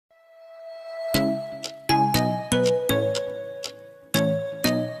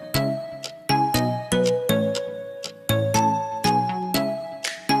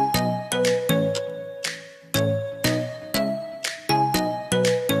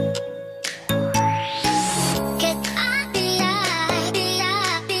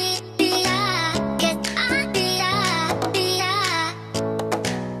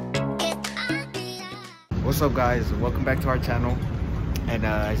up, guys? Welcome back to our channel. And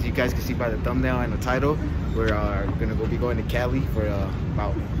as you guys can see by the thumbnail and the title, we're gonna be going to Cali for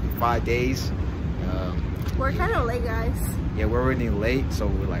about 5 days. We're kind of late, guys. Yeah, we're running late, so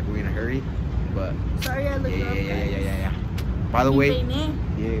we're in a hurry. But sorry, I look up. Yeah. By the way,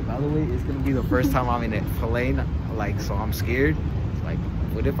 it's gonna be the first time I'm in a plane, so I'm scared. Like,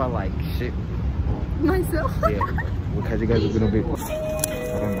 what if I shit myself? Yeah, because you guys are gonna be. I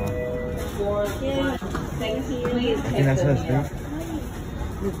don't know. Yeah. Thank you. I think that's us, right?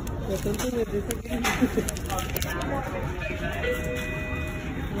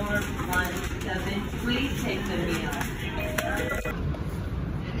 Please take the meal.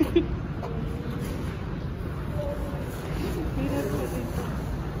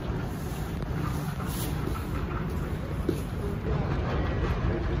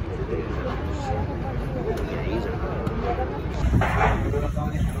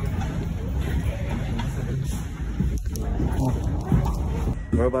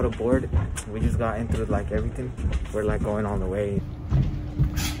 We're about to board. We just got into everything. We're going on the way.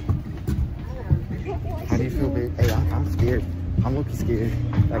 How do you feel, babe? Hey, I'm scared. I'm looking scared.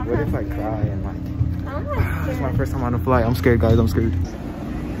 What if I cry and I'm not scared. This is my first time on a flight. I'm scared, guys. I'm scared.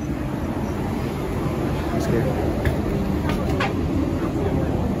 I'm scared.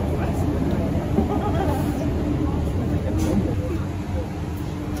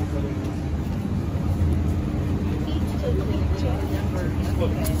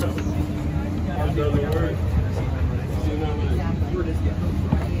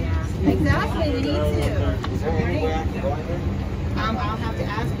 Exactly, we need to. I'll have to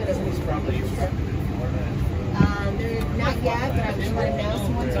ask, but they're not yet, but I can let him know. So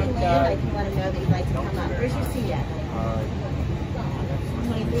once you land, I can let him know that you'd like to come up. Where's your seat at?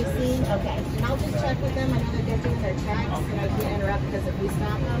 23C? Okay. And I'll just check with them. I know that they're doing their checks, and I can't interrupt because if we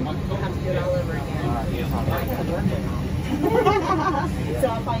stop them, we'll have to do it all over again. So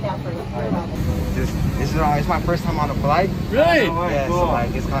I'll find out for you. You're welcome. It's my first time on a flight. Really? Yeah, cool. So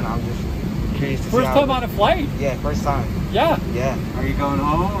it's I'm just curious to see. First time on a flight? Yeah, first time. Yeah. Yeah. Are you going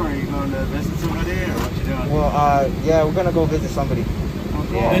home, or are you going to visit somebody, or what you doing? Well, yeah, we're gonna go visit somebody. Oh,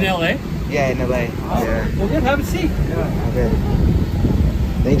 cool. Yeah. In LA? Yeah, in LA. Oh, yeah. Well, good. Have a seat. Yeah. Okay.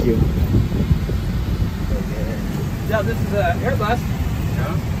 Thank you. Yeah, this is Airbus.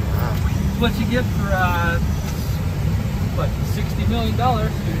 Yeah. What you get for what, $60 million?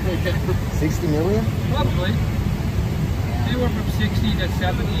 60 million? Probably. Anywhere from 60 to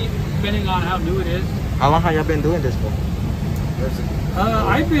 70, depending on how new it is. How long have you been doing this for?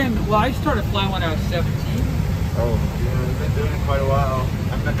 I started flying when I was 17. Oh. Yeah, I've been doing it quite a while.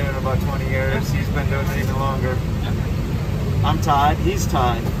 I've been doing it about 20 years. He's been doing it even longer. I'm Todd. He's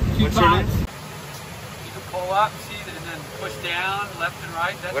Todd. What's your name? You can pull up, see, and then push down, left and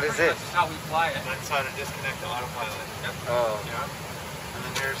right. That's what is pretty this? much how we fly it. That's how to disconnect the autopilot. Yep. Oh. Yeah. And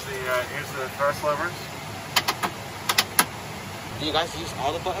then here's the thrust levers. Do you guys use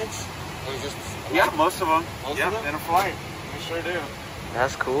all the buttons? Or just Yeah, most of them. Most yeah, of them? in a flight. We sure do.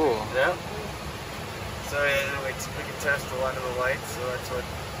 That's cool. Yeah. So yeah, we can test a lot of the lights. So that's what,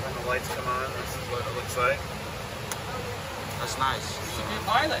 when the lights come on, this is what it looks like. That's nice. You should be a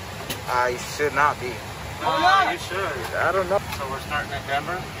pilot. I should not be. You should. I don't know. So we're starting in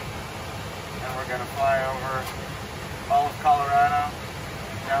Denver, and we're going to fly over all of Colorado,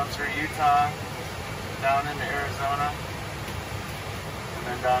 down through Utah, down into Arizona, and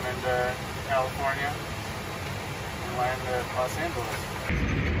then down into California, and land at Los Angeles.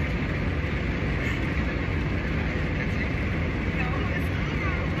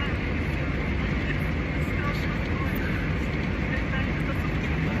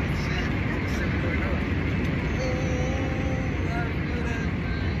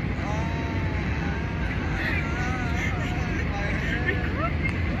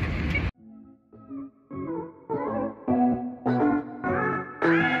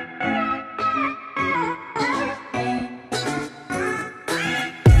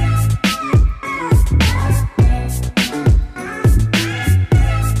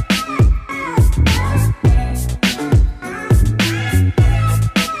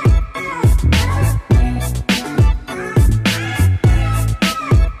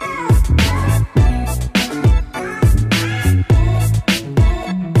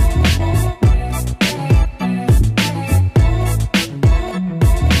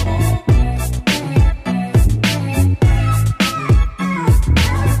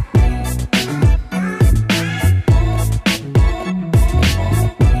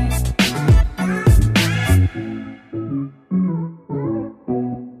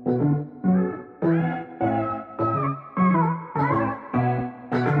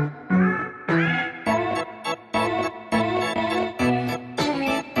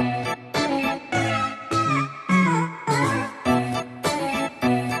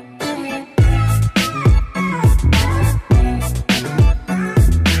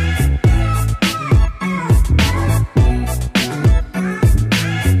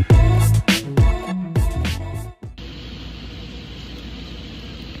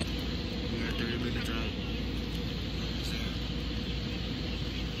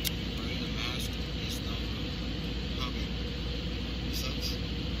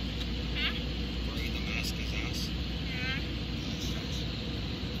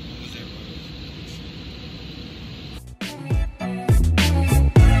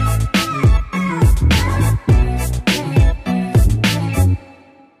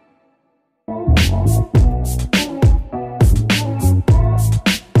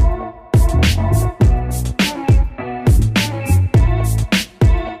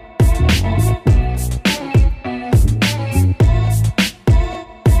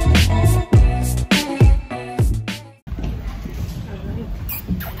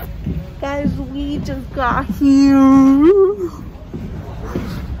 got here.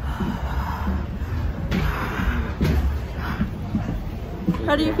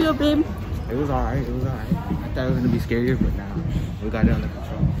 How do you feel, babe? It was alright. It was alright. I thought it was gonna be scarier, but now we got it under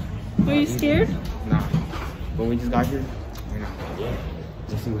control. Were you scared? Nah. But we just got here.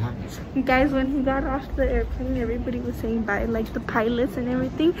 Let's see what happens. Guys, when he got off the airplane, everybody was saying bye, like the pilots and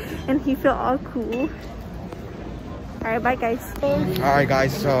everything, and he felt all cool. Alright, bye guys. Alright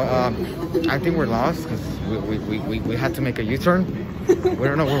guys, so I think we're lost because we had to make a U-turn. We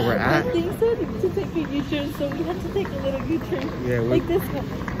don't know where we're at. They said to take a U-turn, so we had to take a little U-turn. Yeah, like this one.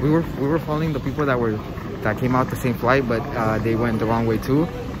 We were following the people that came out the same flight, but they went the wrong way too.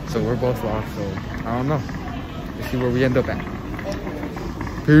 So we're both lost. So I don't know. Let's see where we end up at.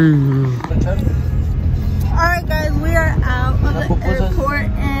 Alright guys, we are out of the airport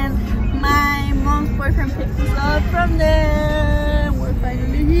and my mom's boyfriend picked us up from there. We're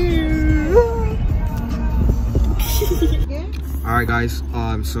finally here. Alright guys,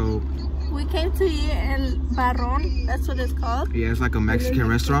 so we came to eat El Barron, that's what it's called. yeah, it's like a Mexican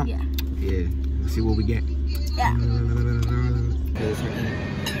restaurant. Yeah. Yeah, let's see what we get. Yeah.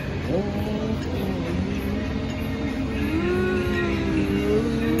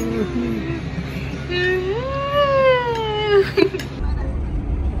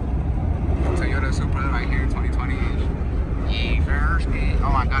 Toyota Supra right here, 2020. Yeah, first. Oh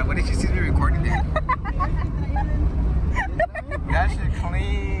my God, what did you see me recording there? That shit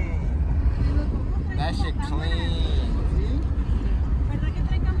clean. That shit clean.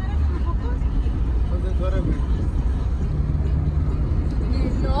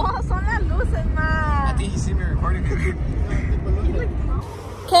 No, son las luces, ma. I think he see me recording it.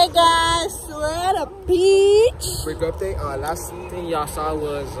 Okay guys, we're at a beach. Quick update. Last thing y'all saw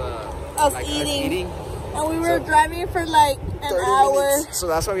was Us like eating. us And we were driving for like an hour. minutes. So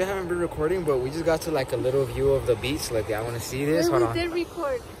that's why we haven't been recording, but we just got to like a little view of the beach. Like, I want to see this. Hold on. We did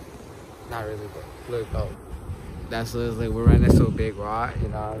record. Not really, but look. Oh, that's like we're right next to a big rock. You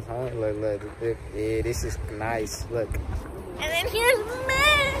know what I'm saying? Look. Yeah, this is nice. Look. And then here's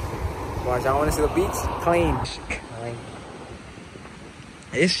me. Watch. I want to see the beach. Clean.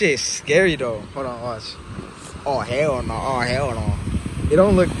 This shit's scary though. Hold on, watch. Oh hell no. Oh hell no. It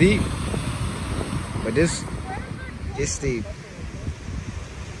don't look deep, but it's deep.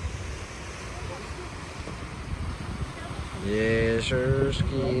 Yeah, sure,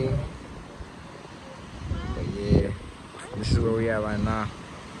 ski. But yeah, this is where we at right now.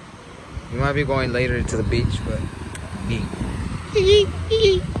 We might be going later to the beach, but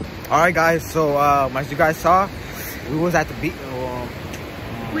all right, guys. So as you guys saw, we was at the beach.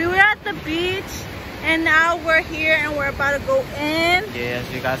 We were at the beach, and now we're here, and we're about to go in. Yeah,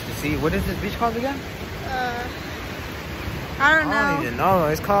 as you guys can see, what is this beach called again? I don't know. I don't even know.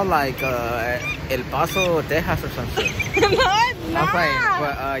 It's called like El Paso, Texas or something. No, it's not. I'm playing.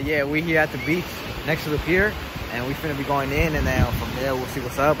 But yeah, we here at the beach next to the pier, and we finna be going in, and then from there we'll see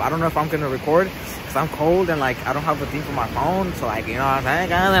what's up. I don't know if I'm gonna record because I'm cold and like I don't have a thing for my phone, so like, you know what I'm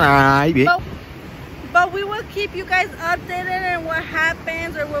saying? But we will keep you guys updated on what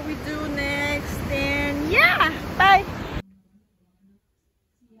happens or what we do next. And yeah, bye.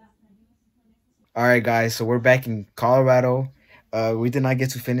 All right, guys. So we're back in Colorado. We did not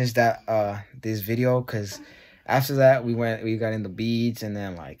get to finish that this video because after that we got in the beach, and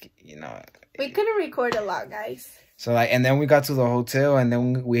then like, you know, we couldn't record a lot, guys. So like, and then we got to the hotel, and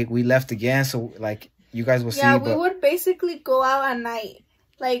then we left again. So like, you guys will see. Yeah, we would basically go out at night.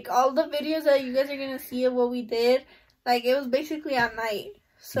 Like, all the videos that you guys are going to see of what we did, like, it was basically at night.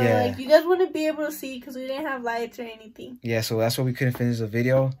 So, yeah, like, you guys wouldn't be able to see because we didn't have lights or anything. Yeah, so that's why we couldn't finish the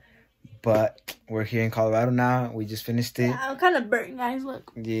video. But we're here in Colorado now. We just finished it. Yeah, I'm kind of burnt, guys.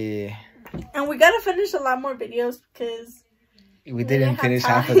 Look. Yeah. And we got to finish a lot more videos because we didn't finish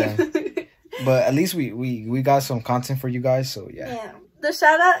half of them. But at least we got some content for you guys, so yeah. Yeah. The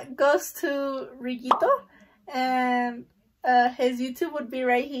shout-out goes to Riguito, and his YouTube would be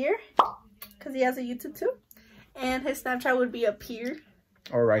right here because he has a YouTube too, and his Snapchat would be up here,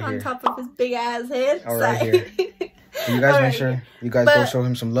 or right on here, top of his big ass head. Or right here. Can you guys make sure you guys go show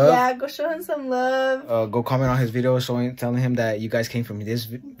him some love? Yeah, go show him some love. Go comment on his video, telling him that you guys came from this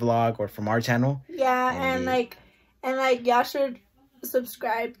vlog or from our channel. Yeah, and like y'all should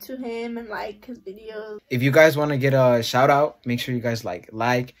subscribe to him and like his videos. If you guys want to get a shout out, make sure you guys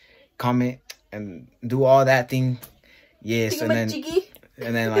like, comment, and do all that thing. Yes, and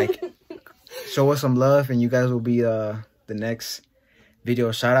then like show us some love, and you guys will be the next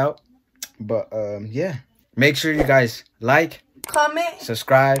video shout out. But yeah, make sure you guys like, comment,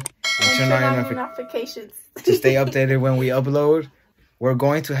 subscribe, and turn on your notifications to stay updated when we upload. We're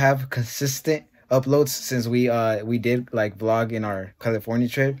going to have consistent uploads since we did like vlog in our California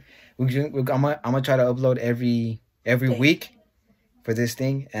trip. I'm gonna try to upload every week for this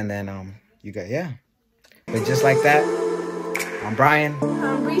thing, and then you guys, yeah. But just like that, I'm Brian.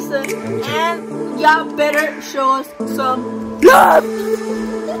 I'm Risa, and y'all better show us some love.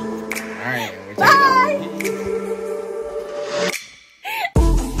 All right. Bye.